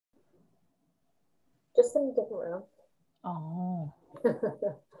Just in a different room. Oh.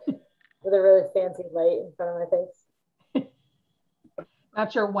 With a really fancy light in front of my face.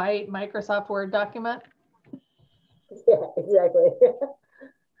 Not your white Microsoft Word document? Yeah, exactly.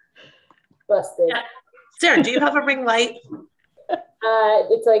 Busted. Yeah. Sarah, do you have a ring light?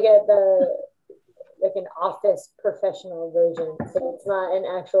 It's like like an office professional version. So it's not an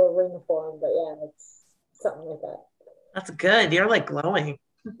actual ring form, but yeah, it's something like that. That's good. You're like glowing.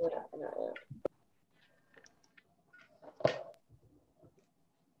 Yeah, yeah.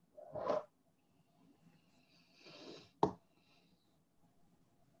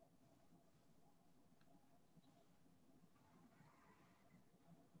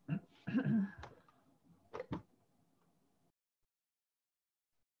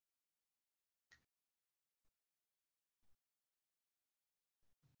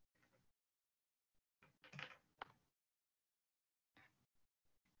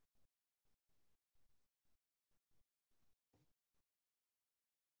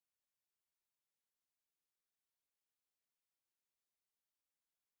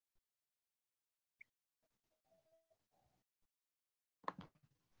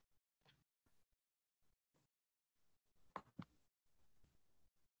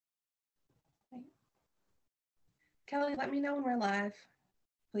 Kelly, let me know when we're live,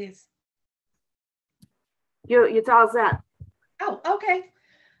 please. It's all set. Oh, okay.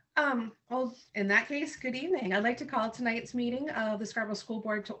 Well, in that case, good evening. I'd like to call tonight's meeting of the Scarborough School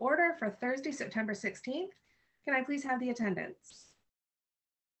Board to order for Thursday, September 16th. Can I please have the attendance?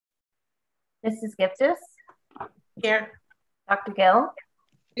 Mrs. Giftis? Here. Dr. Gill?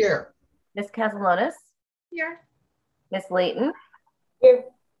 Here. Ms. Caselonis? Here. Ms. Layton? Here.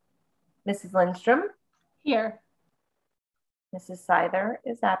 Mrs. Lindstrom? Here. Mrs. Seither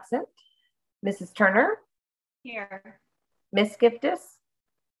is absent. Mrs. Turner? Here. Ms. Giftis?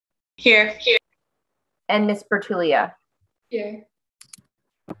 Here. And Ms. Bertulia? Here.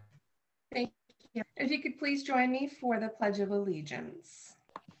 Thank you. If you could please join me for the Pledge of Allegiance.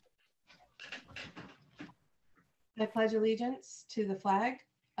 I pledge allegiance to the flag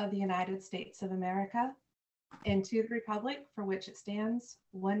of the United States of America and to the republic for which it stands,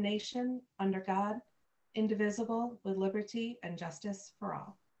 one nation, under God, indivisible, with liberty and justice for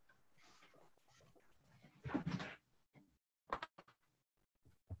all.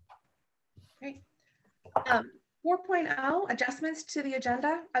 Great. 4.0, adjustments to the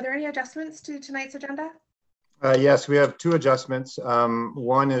agenda. Are there any adjustments to tonight's agenda? Yes, we have two adjustments.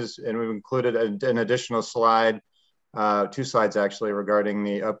 One is, and we've included an additional slide, two slides actually, regarding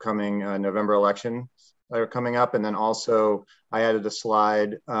the upcoming November election that are coming up. And then also I added a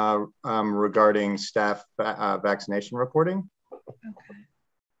slide regarding staff vaccination reporting. Okay.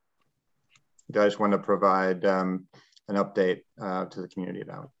 I just want to provide an update to the community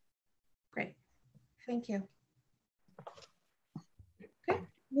about it. Great, thank you. Okay,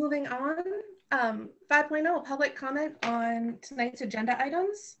 moving on. 5.0, public comment on tonight's agenda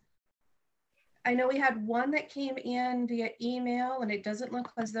items. I know we had one that came in via email and it doesn't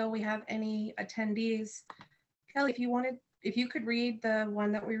look as though we have any attendees. Kelly, if you could read the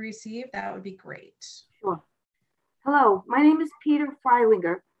one that we received, that would be great. Sure. Hello, my name is Peter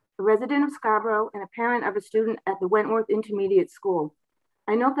Freilinger, a resident of Scarborough and a parent of a student at the Wentworth Intermediate School.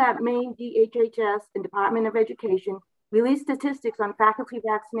 I note that Maine DHHS and Department of Education released statistics on faculty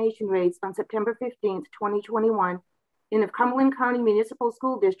vaccination rates on September 15th, 2021. In of Cumberland County Municipal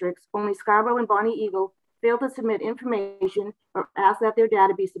School Districts, only Scarborough and Bonnie Eagle failed to submit information or ask that their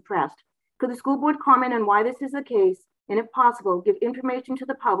data be suppressed. Could the school board comment on why this is the case, and if possible, give information to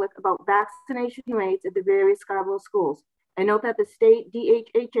the public about vaccination rates at the various Scarborough schools? I note that the state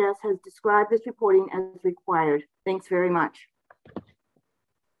DHHS has described this reporting as required. Thanks very much.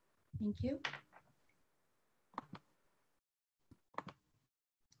 Thank you.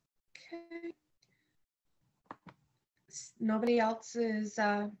 Okay. Nobody else is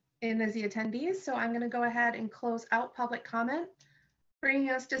in as the attendees, so I'm going to go ahead and close out public comment,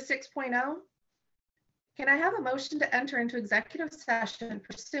 bringing us to 6.0. Can I have a motion to enter into executive session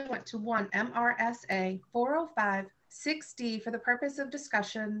pursuant to 1 MRSA 405-6D for the purpose of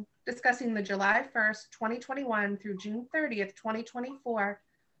discussing the July 1st, 2021 through June 30th, 2024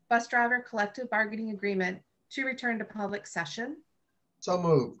 bus driver collective bargaining agreement to return to public session? So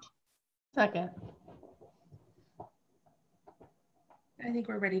moved. Second. I think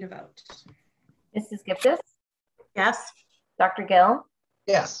we're ready to vote. Mrs. Giftis? Yes. Dr. Gill?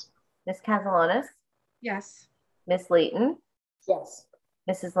 Yes. Ms. Caselonis? Yes. Ms. Layton? Yes.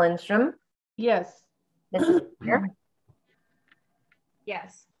 Mrs. Lindstrom? Yes. Mrs. Turner?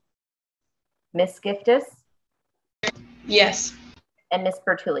 Yes. Ms. Giftis? Yes. And Ms.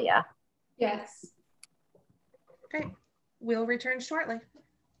 Bertulia? Yes. Okay, we'll return shortly.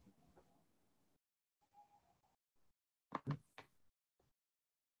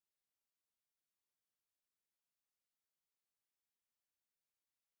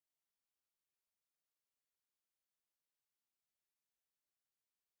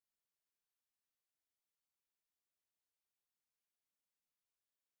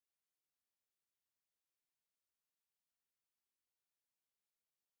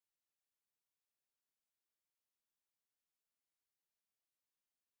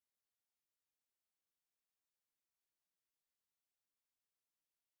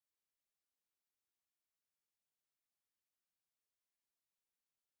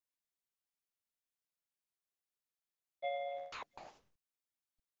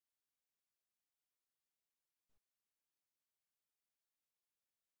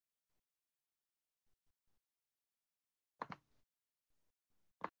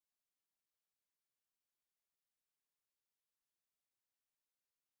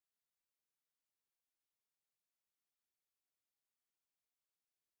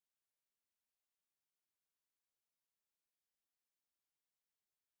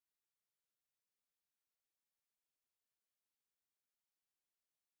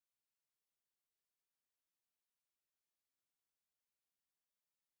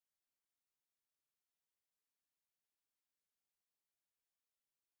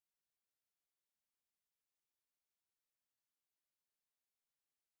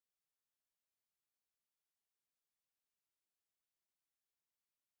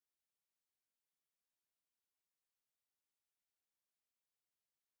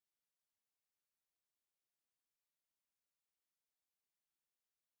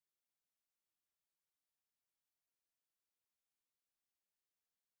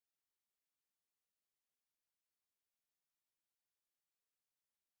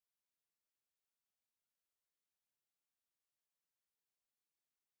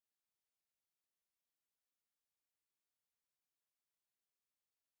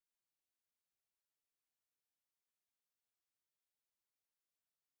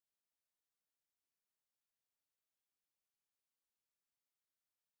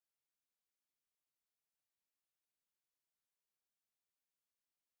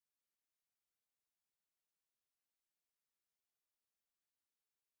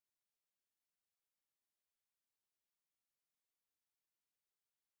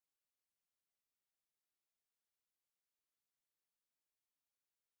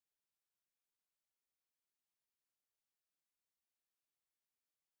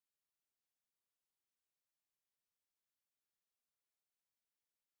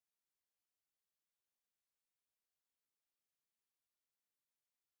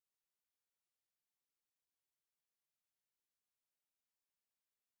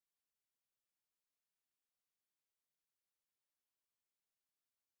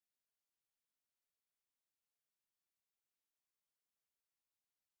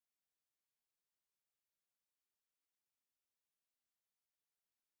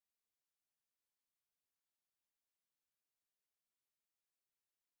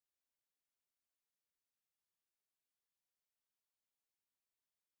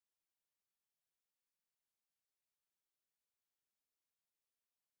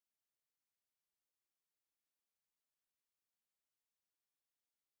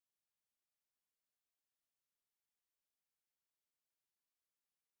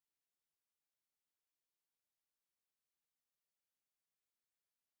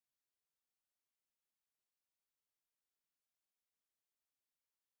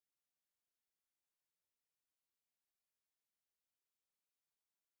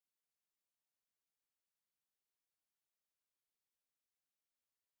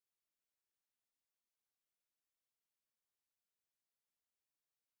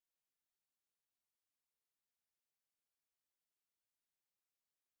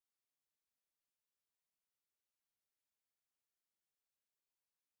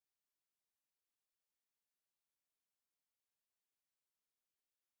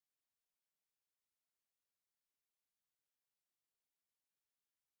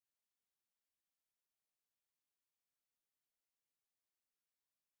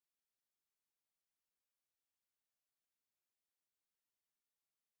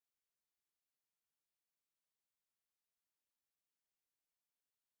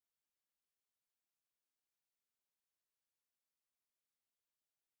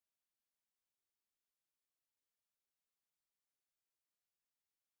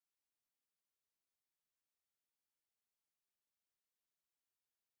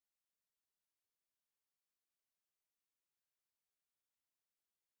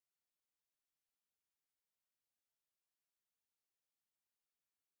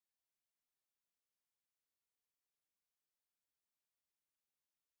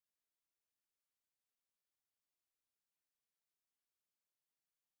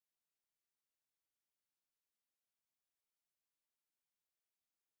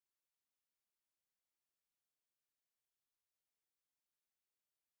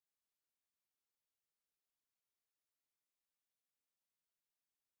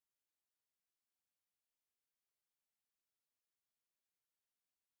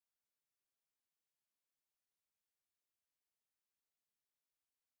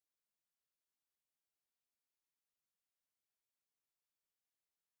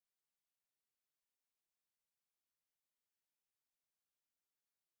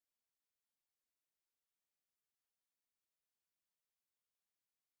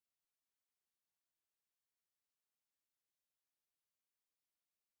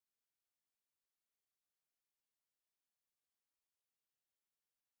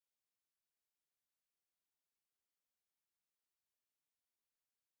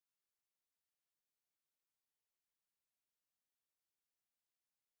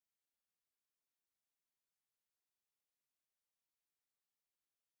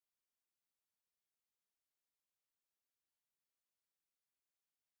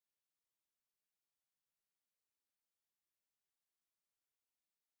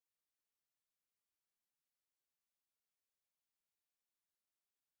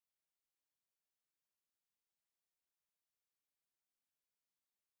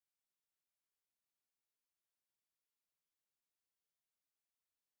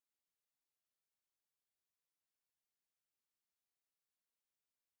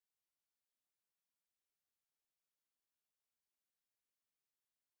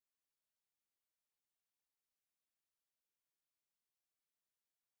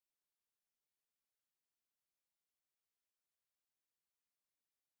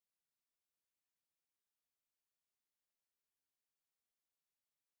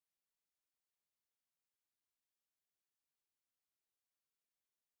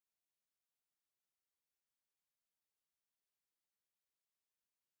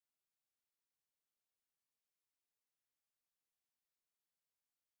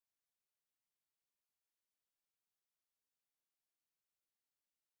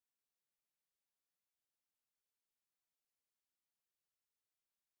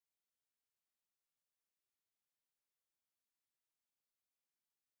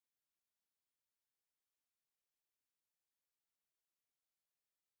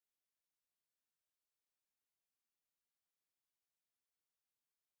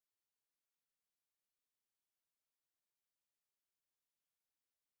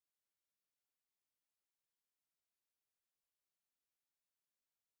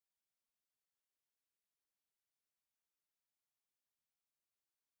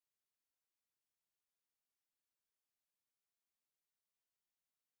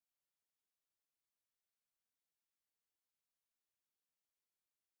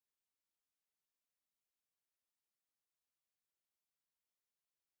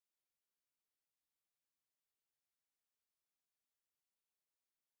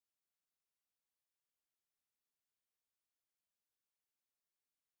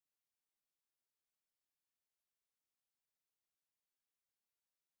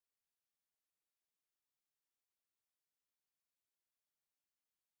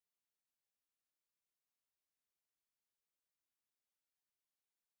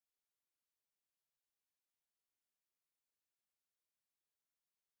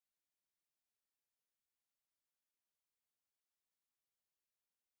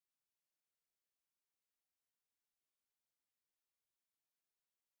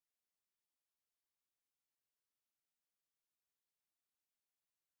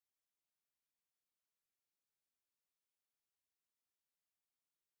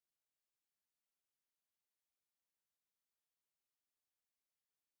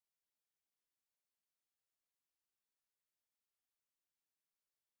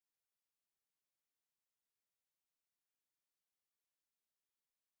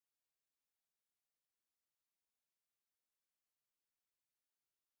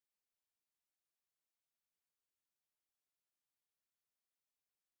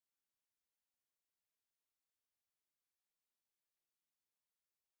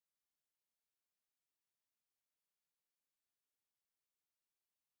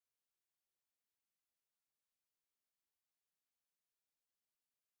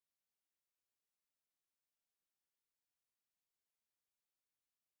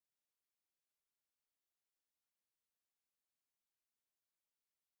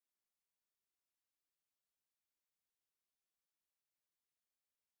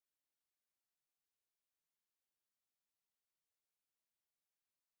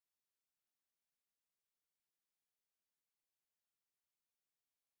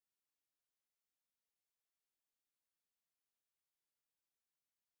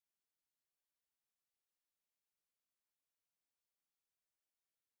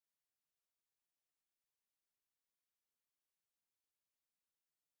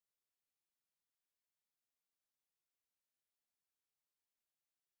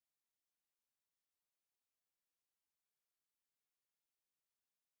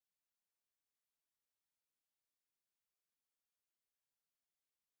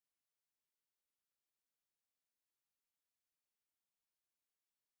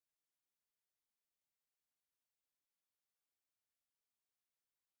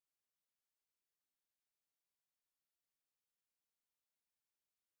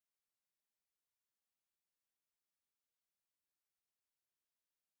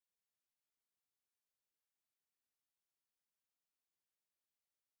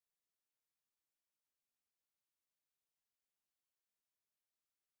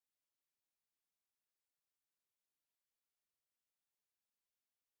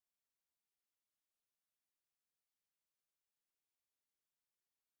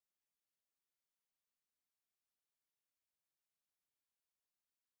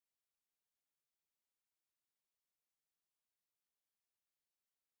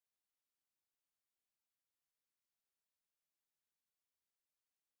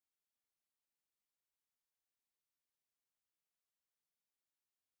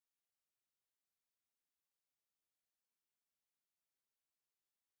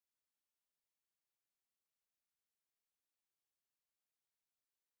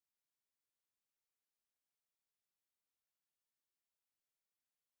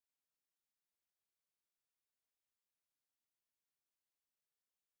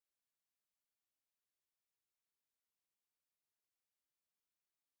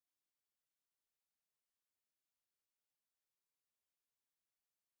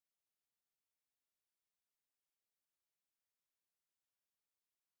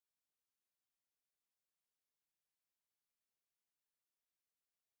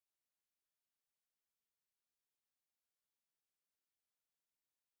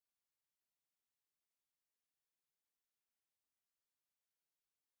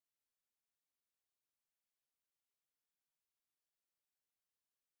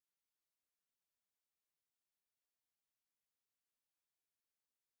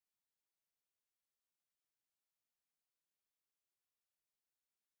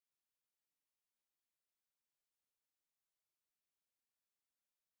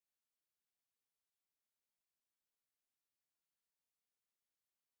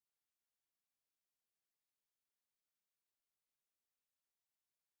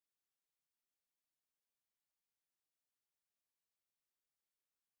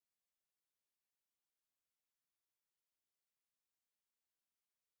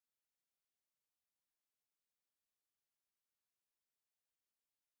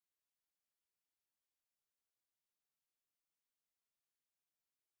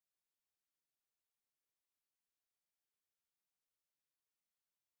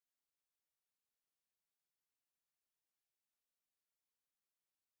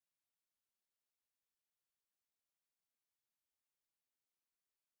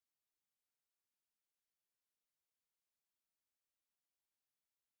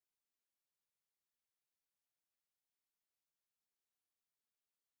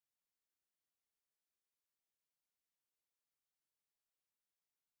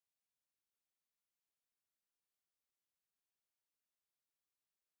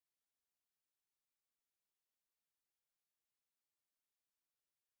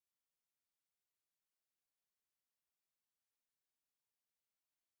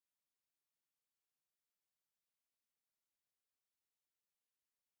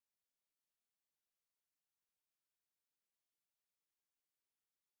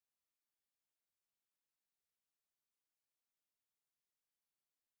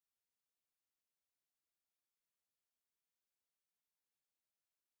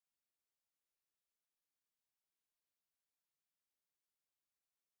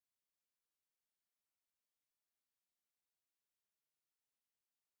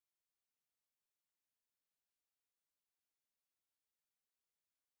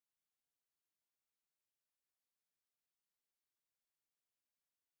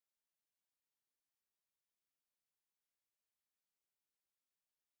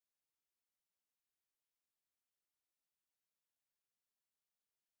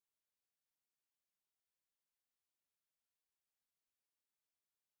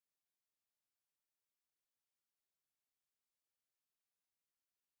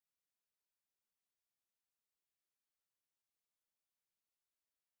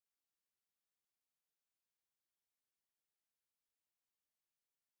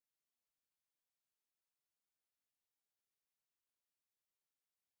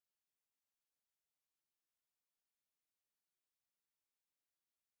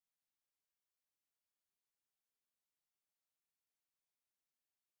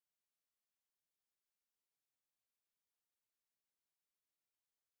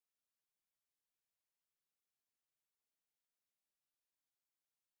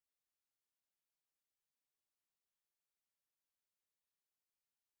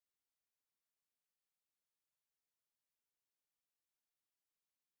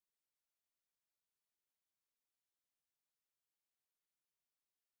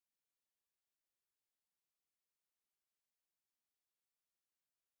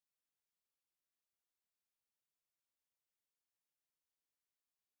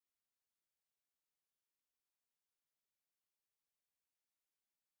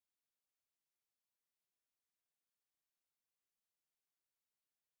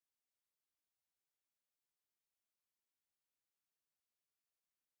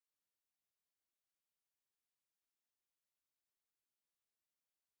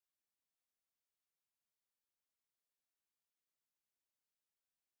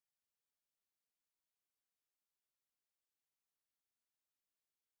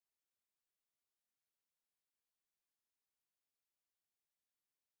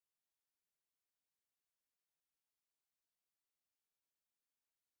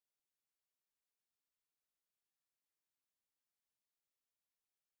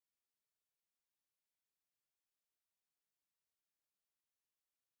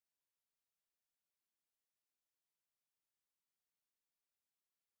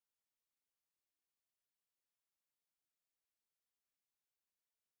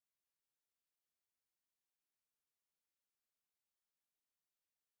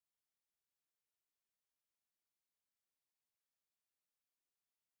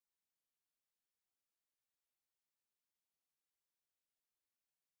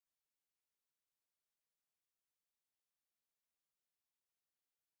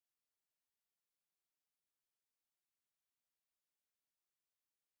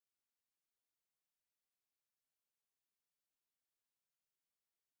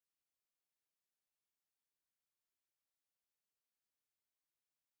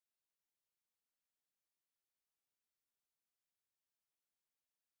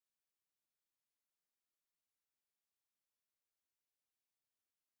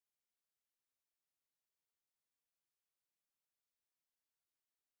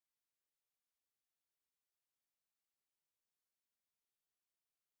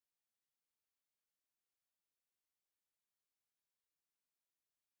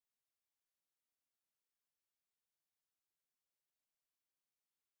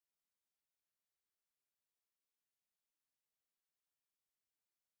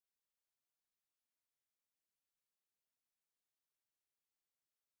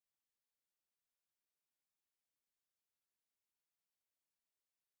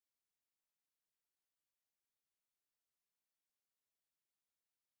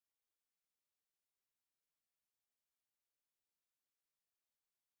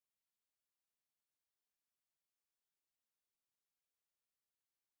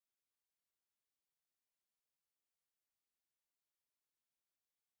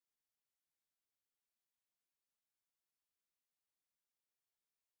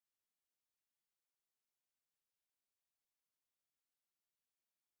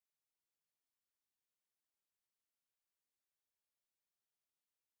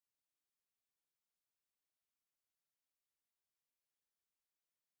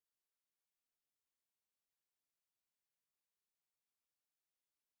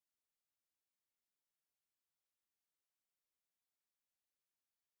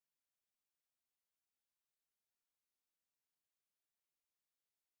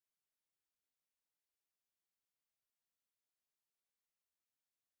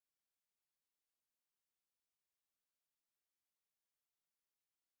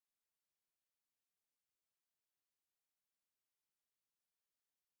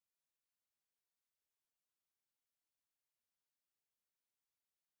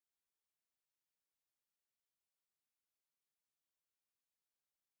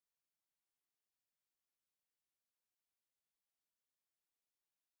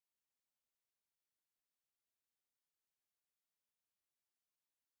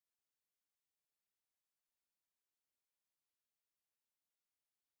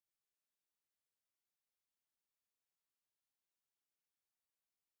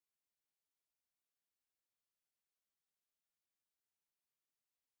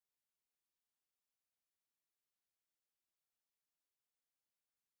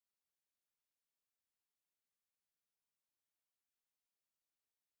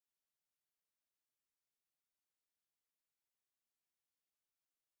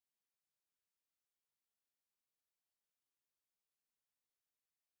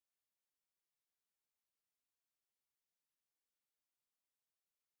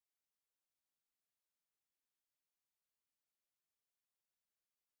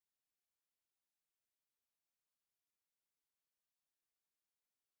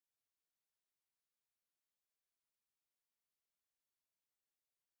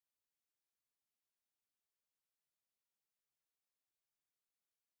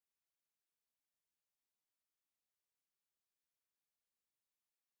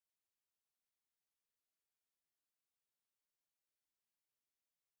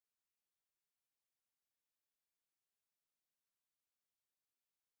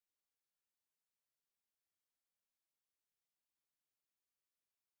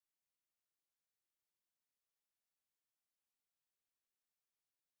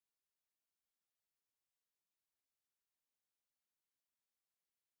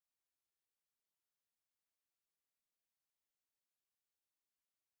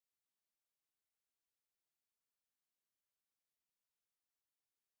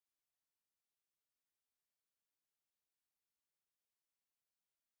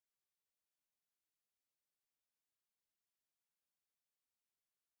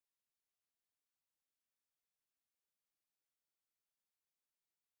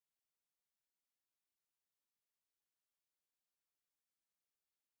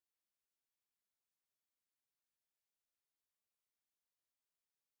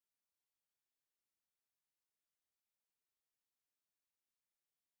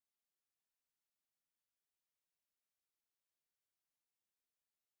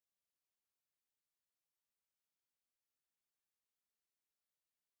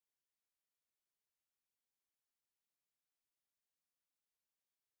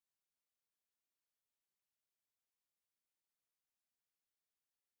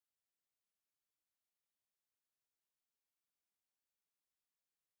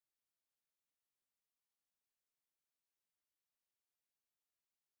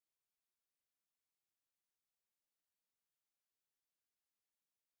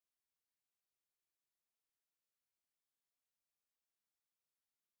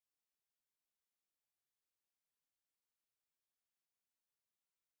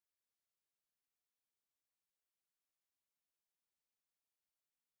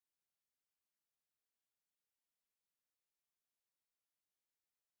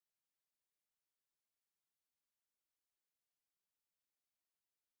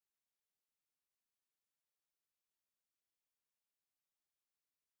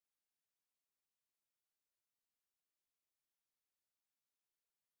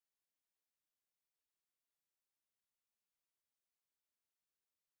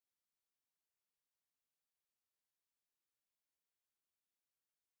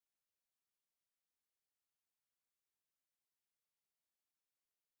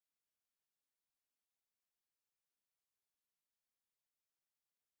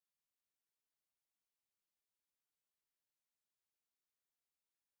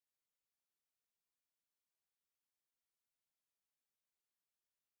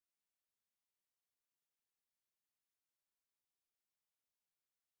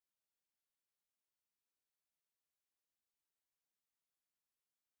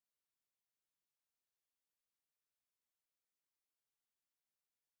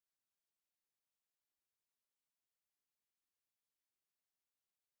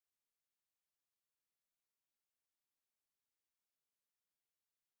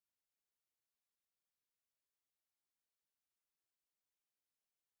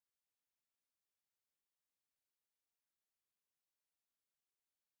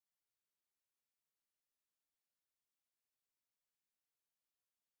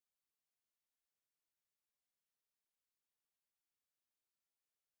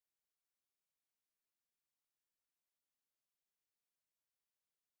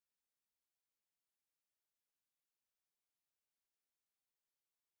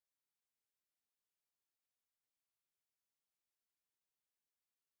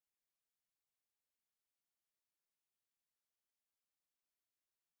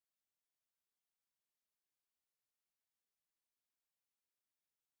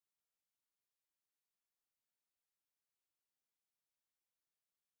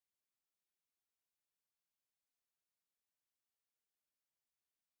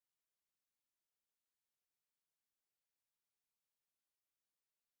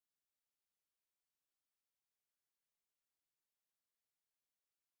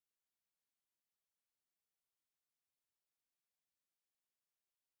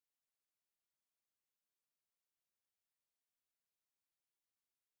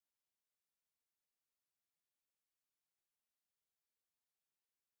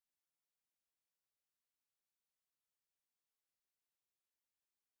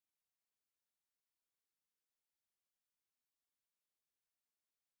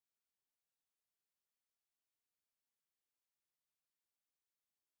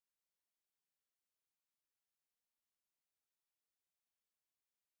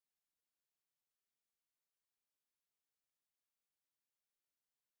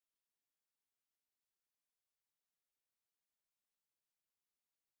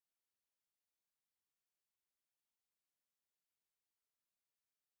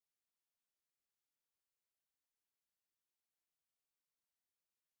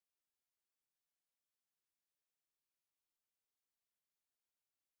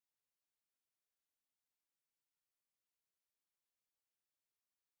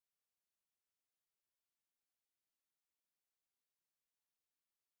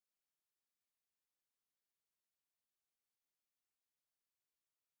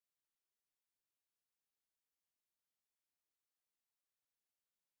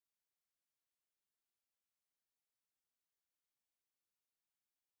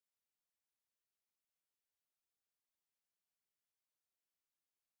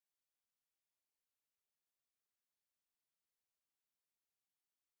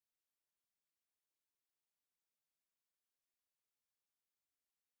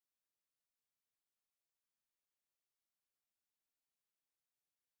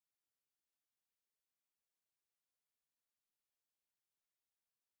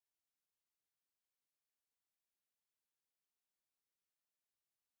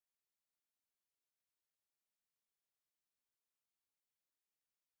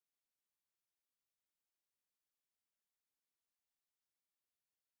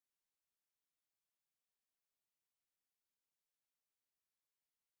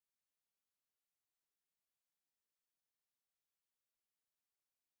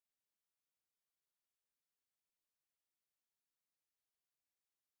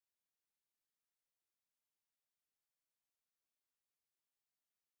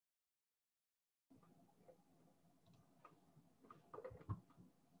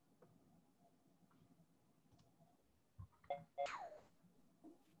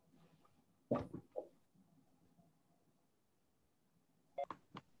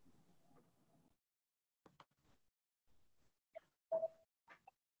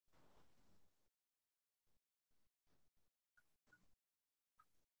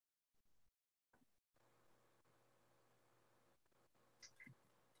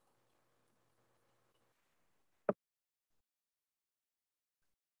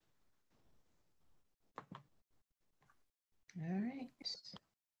 All right.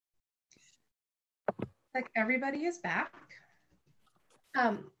 Like everybody is back.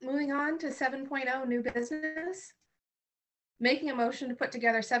 Moving on to 7.0 new business. Making a motion to put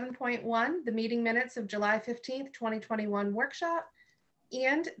together 7.1, the meeting minutes of July 15th, 2021 workshop,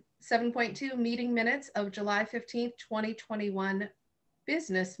 and 7.2 meeting minutes of July 15th, 2021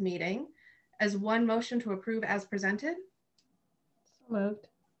 business meeting as one motion to approve as presented. So moved.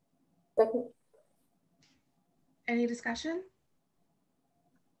 Second. Any discussion?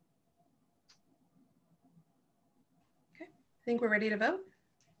 Okay, I think we're ready to vote.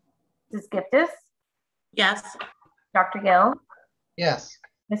 Mrs. Giftis, Yes. Dr. Gill, Yes.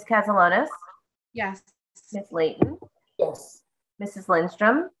 Ms. Castellanos, Yes. Ms. Layton, Yes. Mrs.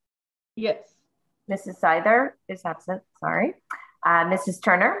 Lindstrom, Yes. Mrs. Seither is absent, sorry. Mrs.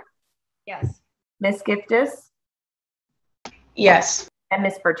 Turner, Yes. Ms. Giftis, Yes. and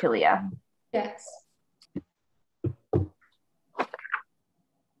Ms. Bertulia. Yes.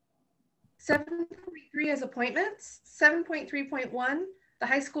 7.3 is appointments. 7.3.1, the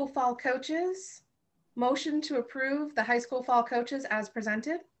high school fall coaches. Motion to approve the high school fall coaches as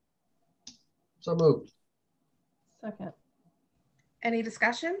presented. So moved. Second. Any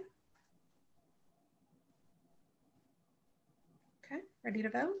discussion? Okay, ready to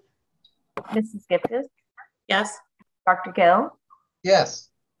vote? Mrs. Giftis, Yes. Dr. Gill,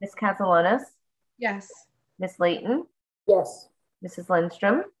 Yes. Ms. Castellanos, Yes. Ms. Layton, Yes. Mrs.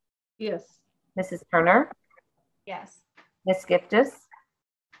 Lindstrom, Yes. Mrs. Turner, Yes. Ms. Giftis,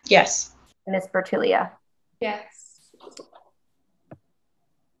 Yes. and Ms. Bertulia. Yes.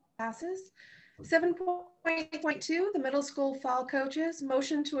 Passes. 7.2, the middle school fall coaches.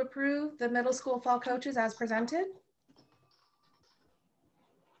 Motion to approve the middle school fall coaches as presented.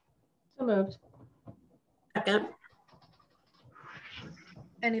 So moved. Second.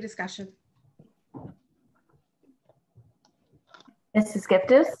 Any discussion? Mrs.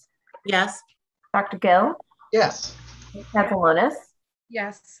 Giftis, Yes. Dr. Gill, Yes. Ms. Castellanos,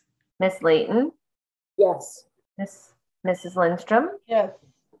 Yes. Ms. Layton, Yes. Mrs. Lindstrom, Yes.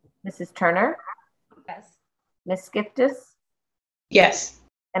 Mrs. Turner, Yes. Ms. Giftis, Yes.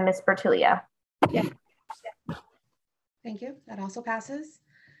 and Ms. Bertulia. Thank you. That also passes.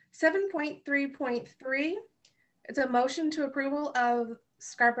 7.3.3, it's a motion to approval of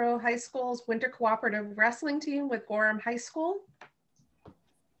Scarborough High School's winter cooperative wrestling team with Gorham High School.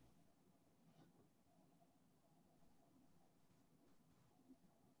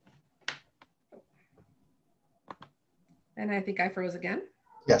 And I think I froze again.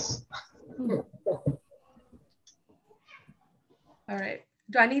 Yes. All right.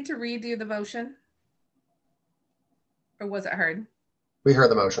 Do I need to redo the motion? Or was it heard? We heard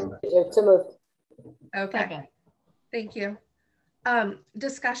the motion. So moved. Okay. Second. Thank you.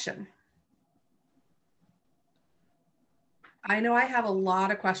 Discussion. I know I have a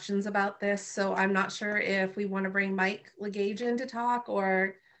lot of questions about this, so I'm not sure if we want to bring Mike Legage in to talk,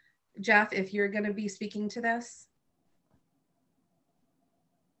 or Jeff, if you're going to be speaking to this.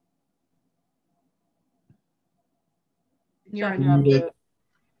 Jeff, you're on mute.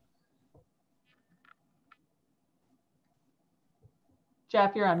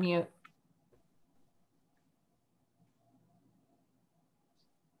 Jeff, you're on mute.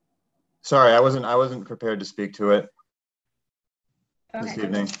 Sorry, I wasn't prepared to speak to it this Okay.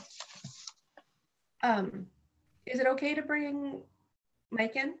 evening. Is it okay to bring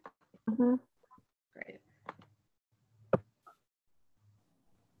Mike in? Mhm. Great.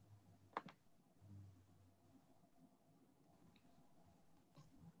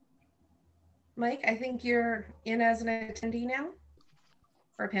 Mike, I think you're in as an attendee now,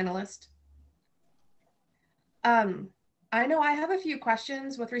 or a panelist. I know I have a few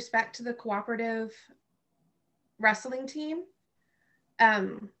questions with respect to the cooperative wrestling team.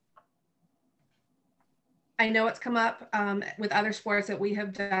 I know it's come up with other sports that we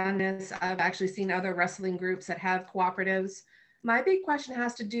have done this. I've actually seen other wrestling groups that have cooperatives. My big question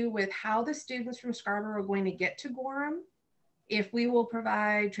has to do with how the students from Scarborough are going to get to Gorham, if we will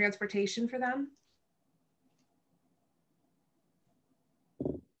provide transportation for them.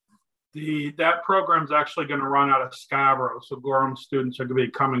 That program's actually going to run out of Scarborough, so Gorham students are going to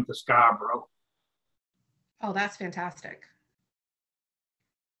be coming to Scarborough. Oh, that's fantastic.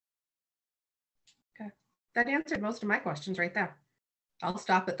 Okay, that answered most of my questions right there. I'll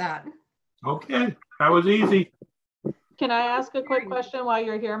stop at that. Okay, that was easy. Can I ask a quick question while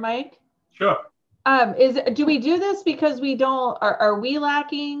you're here, Mike? Sure. Do we do this because we don't, are we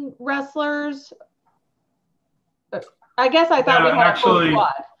lacking wrestlers? I guess I thought Yeah, we had actually, a full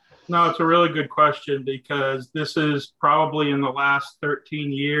squad. No, it's a really good question, because this is probably in the last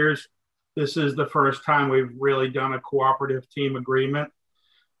 13 years This is the first time we've really done a cooperative team agreement,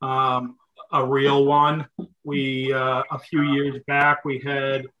 a real one. We, a few years back, we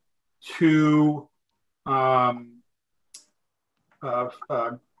had two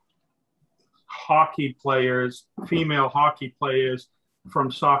hockey players, female hockey players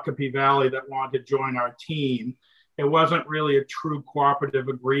from Shakopee Valley that wanted to join our team. It wasn't really a true cooperative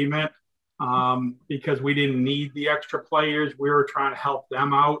agreement because we didn't need the extra players. We were trying to help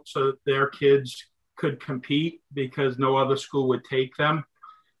them out so that their kids could compete because no other school would take them.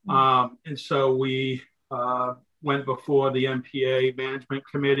 And so we went before the MPA management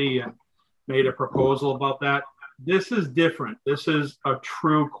committee and made a proposal about that. This is different. This is a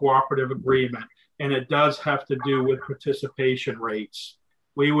true cooperative agreement, and it does have to do with participation rates.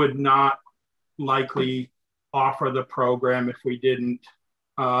 We would not likely offer the program if we didn't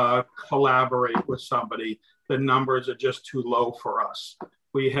collaborate with somebody. The numbers are just too low for us.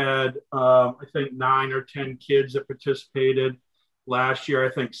 We had, I think, 9 or 10 kids that participated. Last year,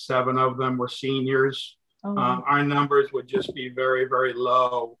 I think 7 of them were seniors. Our numbers would just be very, very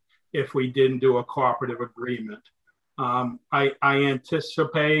low if we didn't do a cooperative agreement. I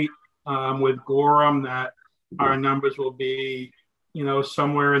anticipate with Gorham that our numbers will be,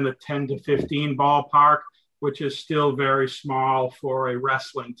 somewhere in the 10 to 15 ballpark, which is still very small for a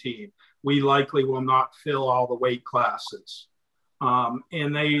wrestling team. We likely will not fill all the weight classes.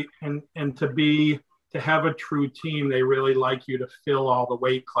 To have a true team, they really like you to fill all the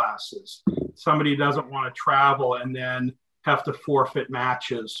weight classes. Somebody doesn't want to travel and then have to forfeit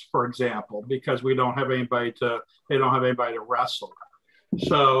matches, for example, because they don't have anybody to wrestle.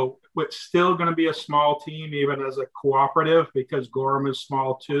 So it's still going to be a small team, even as a cooperative, because Gorham is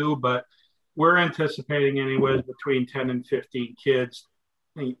small too, but we're anticipating anyways between 10 and 15 kids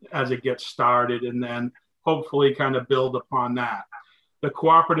as it gets started, and then hopefully kind of build upon that. The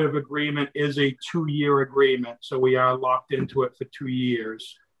cooperative agreement is a 2-year agreement, so we are locked into it for 2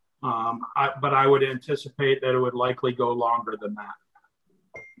 years. But I would anticipate that it would likely go longer than that.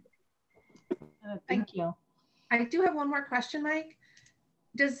 Thank you. I do have one more question, Mike.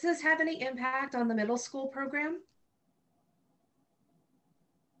 Does this have any impact on the middle school program?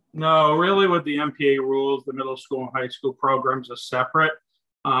 No, really with the MPA rules, the middle school and high school programs are separate.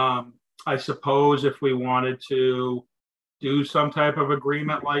 I suppose if we wanted to do some type of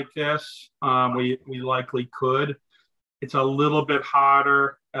agreement like this, we likely could. It's a little bit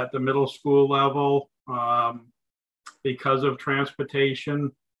harder at the middle school level because of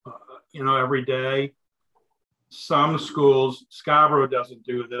transportation, every day. Some schools, Scarborough doesn't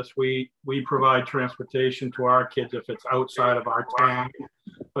do this. We provide transportation to our kids if it's outside of our town,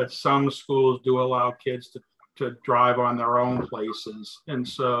 but some schools do allow kids to drive on their own places. And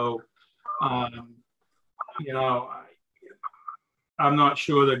so, I'm not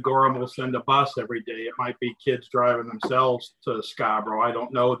sure that Gorham will send a bus every day. It might be kids driving themselves to Scarborough. I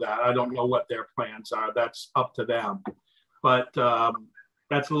don't know that. I don't know what their plans are. That's up to them. But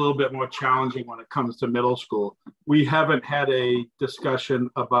that's a little bit more challenging when it comes to middle school. We haven't had a discussion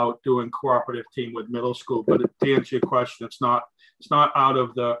about doing cooperative team with middle school, but to answer your question, it's not out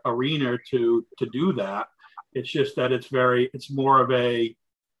of the arena to do that. It's just that it's more of a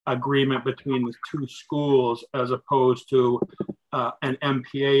agreement between the two schools as opposed to an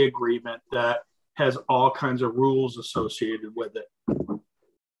MPA agreement that has all kinds of rules associated with it.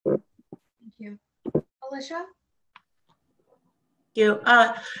 Thank you. Alicia? You.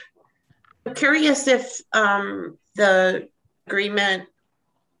 I'm curious if the agreement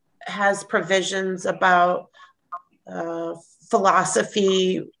has provisions about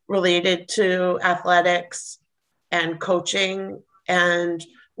philosophy related to athletics and coaching, and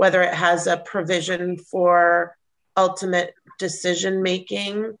whether it has a provision for ultimate decision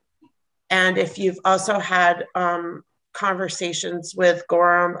making, and if you've also had conversations with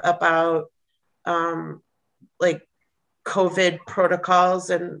Gorham about like COVID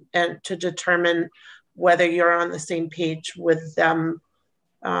protocols and to determine whether you're on the same page with them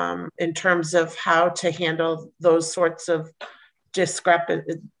in terms of how to handle those sorts of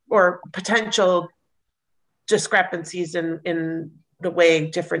potential discrepancies in the way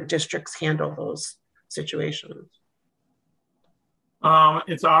different districts handle those situations.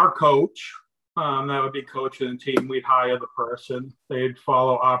 It's our coach. That would be coaching the team. We'd hire the person. They'd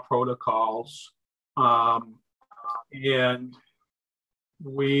follow our protocols. And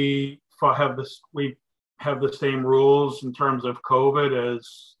we have the same rules in terms of COVID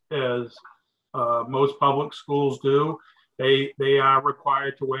as most public schools do. They are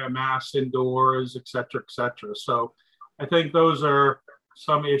required to wear masks indoors, et cetera, et cetera. So I think those are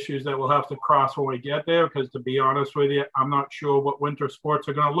some issues that we'll have to cross when we get there, because to be honest with you, I'm not sure what winter sports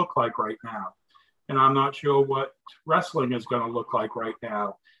are going to look like right now. And I'm not sure what wrestling is going to look like right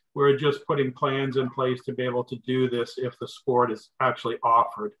now. We're just putting plans in place to be able to do this if the sport is actually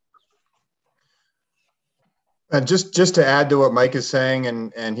offered. Just to add to what Mike is saying,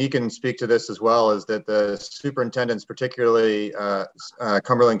 and he can speak to this as well, is that the superintendents, particularly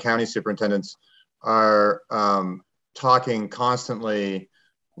Cumberland County superintendents, are talking constantly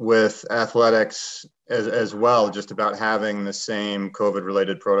with athletics as well, just about having the same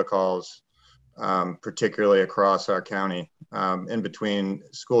COVID-related protocols, particularly across our county, in between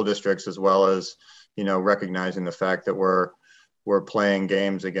school districts, as well as, you know, recognizing the fact that we're playing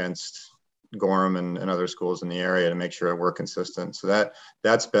games against Gorham and other schools in the area to make sure we're consistent. So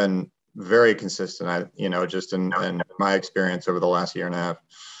that's been very consistent, just in my experience over the last year and a half.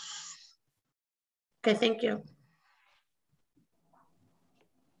 Okay, thank you.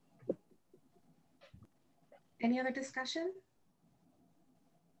 Any other discussion?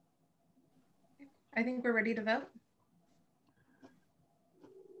 I think we're ready to vote.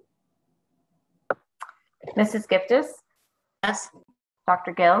 Mrs. Giftis? Yes.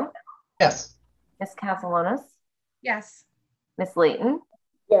 Dr. Gill? Yes. Ms. Castellanos? Yes. Ms. Layton?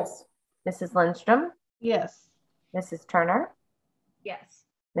 Yes. Mrs. Lindstrom? Yes. Mrs. Turner? Yes.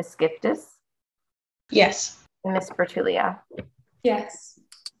 Ms. Giftis? Yes. And Ms. Bertulia? Yes.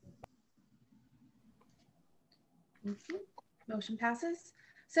 Motion passes.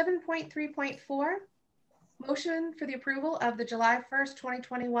 7.3.4, motion for the approval of the July 1st,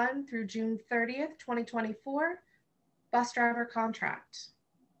 2021 through June 30th, 2024 bus driver contract.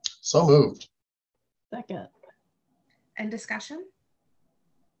 So moved. Second. And discussion?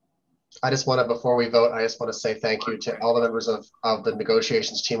 I just want to, before we vote, I just want to say thank you to all the members of the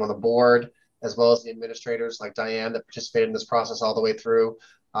negotiations team on the board, as well as the administrators like Diane that participated in this process all the way through.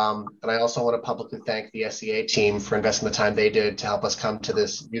 And I also want to publicly thank the SEA team for investing the time they did to help us come to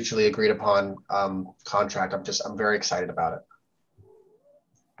this mutually agreed upon contract. I'm very excited about it.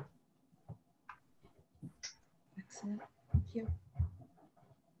 Excellent. Thank you.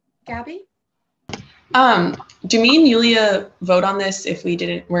 Gabby? Do me and Yulia vote on this if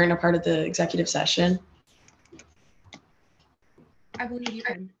weren't a part of the executive session? I believe you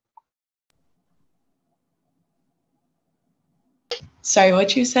can. Sorry,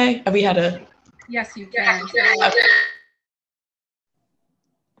 what'd you say? We had a... Yes, you can. Okay.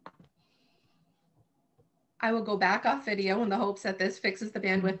 I will go back off video in the hopes that this fixes the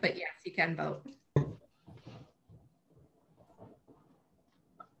bandwidth, but yes, you can vote.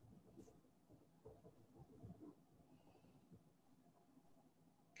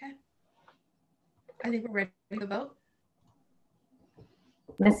 Okay. I think we're ready to vote.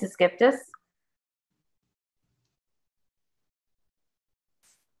 Mrs. Giftis?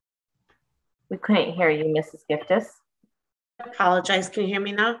 We couldn't hear you, Mrs. Giftis. I apologize. Can you hear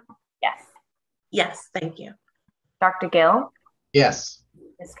me now? Yes. Yes, thank you. Dr. Gill? Yes.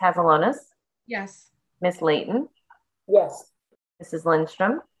 Ms. Castellanos? Yes. Ms. Layton? Yes. Mrs.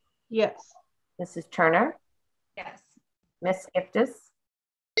 Lindstrom? Yes. Mrs. Turner? Yes. Ms. Giftis?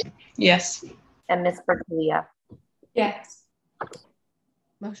 Yes. And Ms. Bertulia? Yes.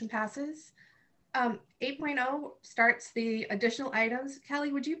 Motion passes. 8.0 starts the additional items.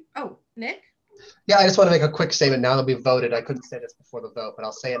 Kelly, would you, Nick? Yeah, I just want to make a quick statement now that we've voted. I couldn't say this before the vote, but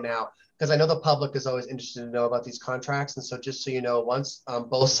I'll say it now because I know the public is always interested to know about these contracts. And so just so you know, once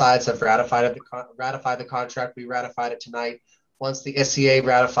both sides have ratified the contract, we ratified it tonight. Once the SEA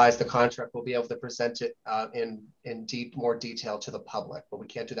ratifies the contract, we'll be able to present it in more detail to the public, but we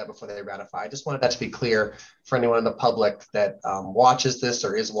can't do that before they ratify. I just wanted that to be clear for anyone in the public that watches this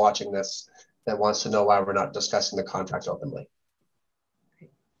or is watching this that wants to know why we're not discussing the contract openly.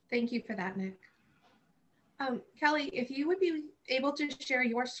 Thank you for that, Nick. Kelly, if you would be able to share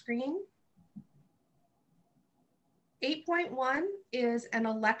your screen. 8.1 is an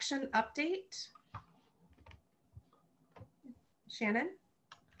election update. Shannon?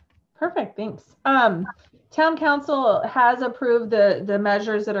 Perfect, thanks. Town Council has approved the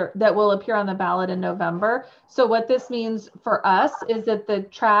measures that will appear on the ballot in November. So what this means for us is that the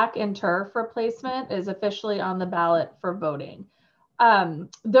track and turf replacement is officially on the ballot for voting.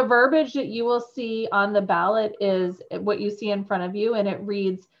 The verbiage that you will see on the ballot is what you see in front of you, and it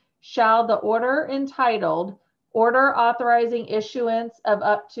reads, shall the order entitled Order Authorizing Issuance of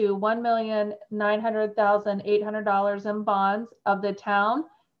Up to $1,900,800 in bonds of the town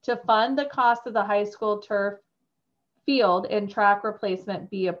to fund the cost of the high school turf field and track replacement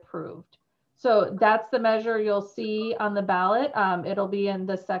be approved. So that's the measure you'll see on the ballot. It'll be in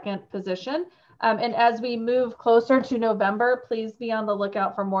the second position. And as we move closer to November, please be on the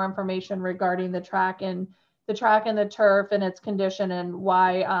lookout for more information regarding the track and the turf and its condition and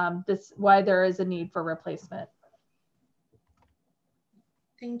why why there is a need for replacement.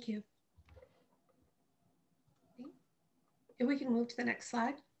 Thank you. If we can move to the next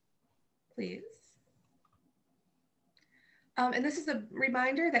slide, please. And this is a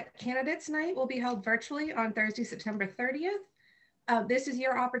reminder that Candidates Night will be held virtually on Thursday, September 30th. This is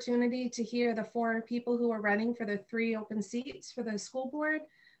your opportunity to hear the 4 people who are running for the 3 open seats for the school board,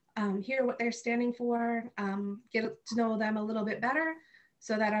 hear what they're standing for, get to know them a little bit better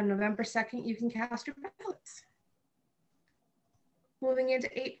so that on November 2nd, you can cast your ballots. Moving into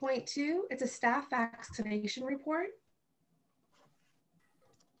 8.2, it's a staff vaccination report.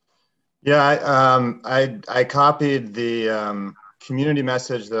 Yeah, I copied the community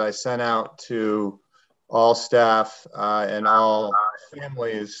message that I sent out to all staff and all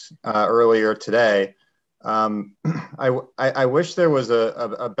families earlier today. I wish there was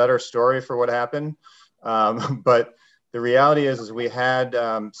a better story for what happened, but the reality is we had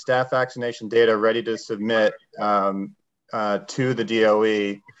staff vaccination data ready to submit to the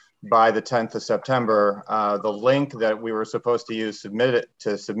DOE by the 10th of September. The link that we were supposed to use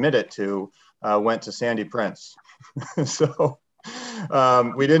to submit it to went to Sandy Prince. So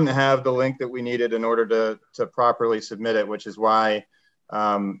we didn't have the link that we needed in order to properly submit it, which is why,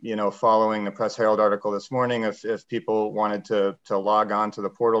 you know, following the Press Herald article this morning, if people wanted to log on to the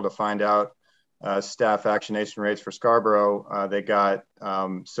portal to find out staff vaccination rates for Scarborough, they got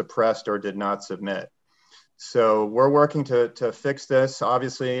suppressed or did not submit. So we're working to fix this,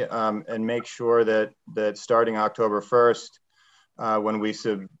 obviously, and make sure that starting October 1st, when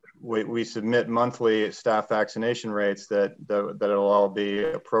we submit monthly staff vaccination rates, that it'll all be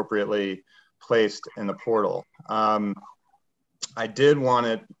appropriately placed in the portal. I did want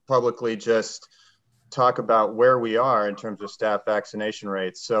to publicly just talk about where we are in terms of staff vaccination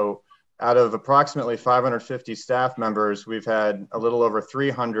rates. So out of approximately 550 staff members, we've had a little over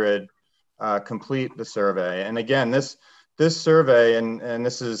 300 complete the survey. And again, this survey, and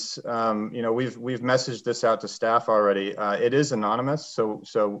this is, you know, we've messaged this out to staff already. It is anonymous,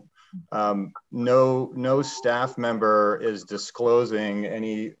 so no staff member is disclosing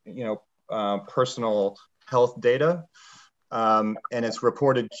any, you know, personal health data, and it's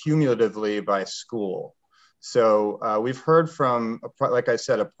reported cumulatively by school. So we've heard from, like I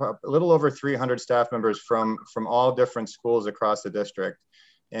said, a little over 300 staff members from all different schools across the district.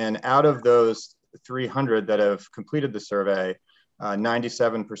 And out of those 300 that have completed the survey,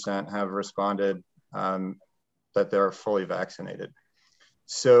 97% have responded that they're fully vaccinated.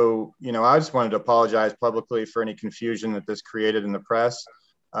 So, you know, I just wanted to apologize publicly for any confusion that this created in the press.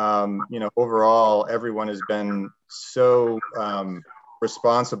 You know, overall, everyone has been so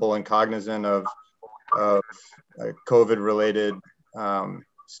responsible and cognizant of COVID-related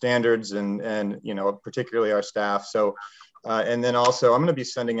standards and, you know, particularly our staff. So, and then also, I'm going to be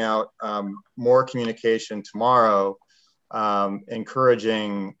sending out more communication tomorrow,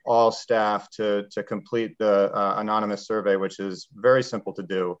 encouraging all staff to complete the anonymous survey, which is very simple to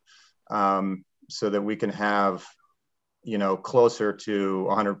do, so that we can have, you know, closer to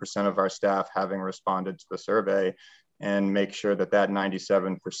 100% of our staff having responded to the survey, and make sure that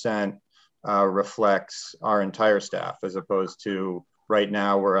 97% reflects our entire staff, as opposed to right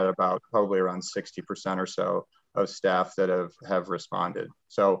now we're at about probably around 60% or so of staff that have responded.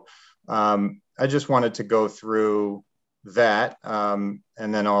 So I just wanted to go through that, and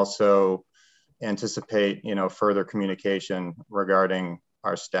then also anticipate, you know, further communication regarding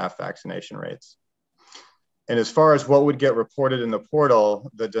our staff vaccination rates. And as far as what would get reported in the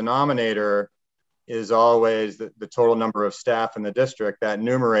portal, the denominator is always the total number of staff in the district. That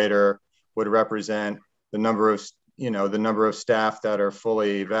numerator would represent the number of, you know, the number of staff that are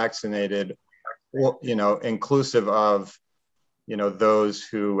fully vaccinated, you know, inclusive of, you know, those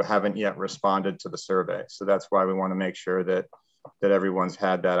who haven't yet responded to the survey. So that's why we want to make sure that everyone's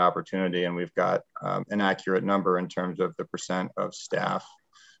had that opportunity, and we've got an accurate number in terms of the percent of staff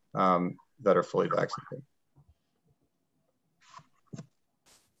that are fully vaccinated.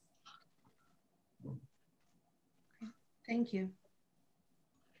 Thank you.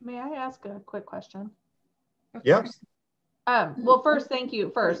 May I ask a quick question? Yeah. Well, first, thank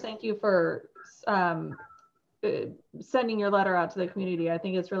you. Thank you for sending your letter out to the community. I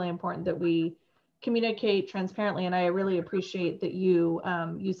think it's really important that we communicate transparently, and I really appreciate that you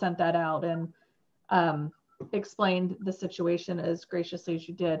sent that out and explained the situation as graciously as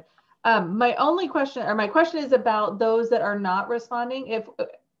you did. My question is about those that are not responding.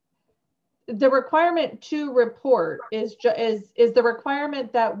 the requirement to report is the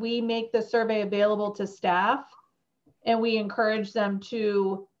requirement that we make the survey available to staff and we encourage them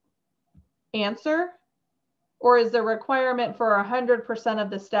to answer, or is the requirement for 100% of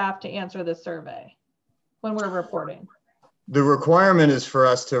the staff to answer the survey when we're reporting? The requirement is for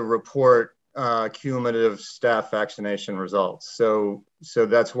us to report cumulative staff vaccination results. So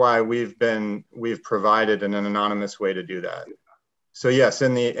that's why we've provided an anonymous way to do that. So yes,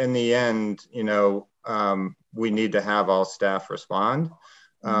 in the end, you know, we need to have all staff respond.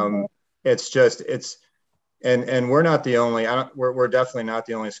 It's just, and we're not the only, we're definitely not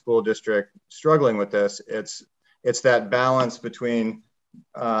the only school district struggling with this. It's that balance between,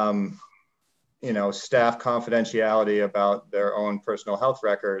 you know, staff confidentiality about their own personal health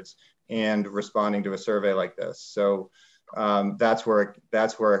records and responding to a survey like this. So that's where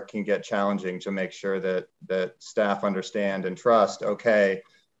it can get challenging to make sure that staff understand and trust, okay,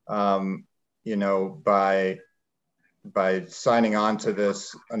 you know, by signing on to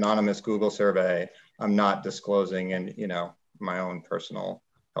this anonymous Google survey, I'm not disclosing you know, my own personal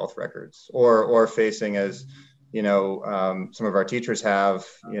health records or facing, as you know, some of our teachers have,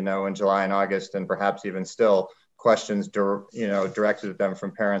 you know, in July and August, and perhaps even still, questions, you know, directed at them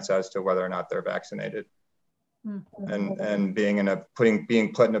from parents as to whether or not they're vaccinated, and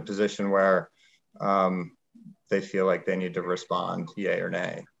being put in a position where they feel like they need to respond yay or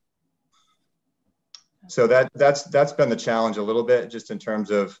nay. So that's been the challenge a little bit, just in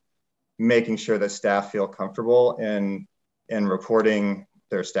terms of making sure that staff feel comfortable in reporting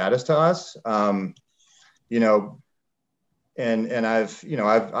their status to us. You know, and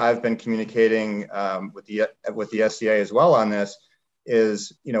I've been communicating with the SCA as well on this.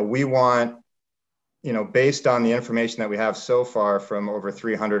 Is, you know, we want, you know, based on the information that we have so far from over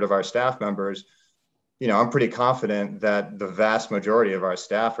 300 of our staff members, you know, I'm pretty confident that the vast majority of our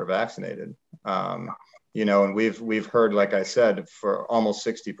staff are vaccinated. You know, and we've heard, like I said, for almost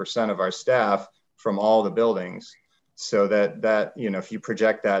 60% of our staff from all the buildings. So that you know, if you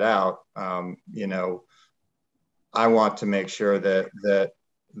project that out, you know, I want to make sure that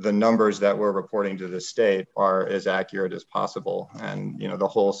the numbers that we're reporting to the state are as accurate as possible. And, you know, the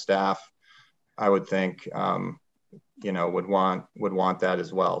whole staff, I would think, you know, would want that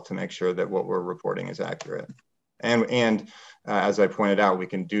as well, to make sure that what we're reporting is accurate. And as I pointed out, we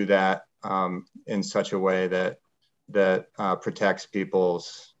can do that in such a way that protects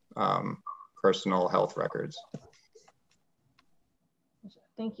people's personal health records.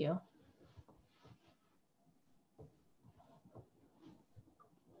 Thank you.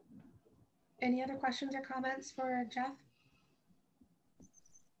 Any other questions or comments for Jeff?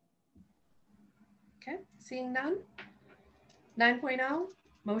 Okay, seeing none. 9.0,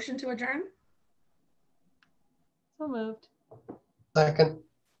 motion to adjourn. So moved. Second.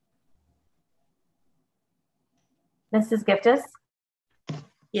 Mrs. Giftis?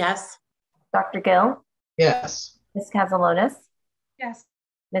 Yes. Dr. Gill? Yes. Ms. Castellanos? Yes.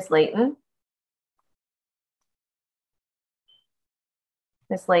 Ms. Layton?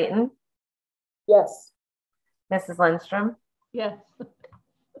 Ms. Layton? Yes. Mrs. Lindstrom? Yes.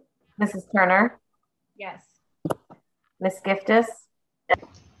 Mrs. Turner? Yes. Ms. Giftis?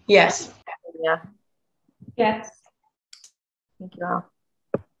 Yes. Yeah. Yes. Thank you all.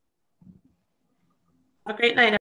 A great night.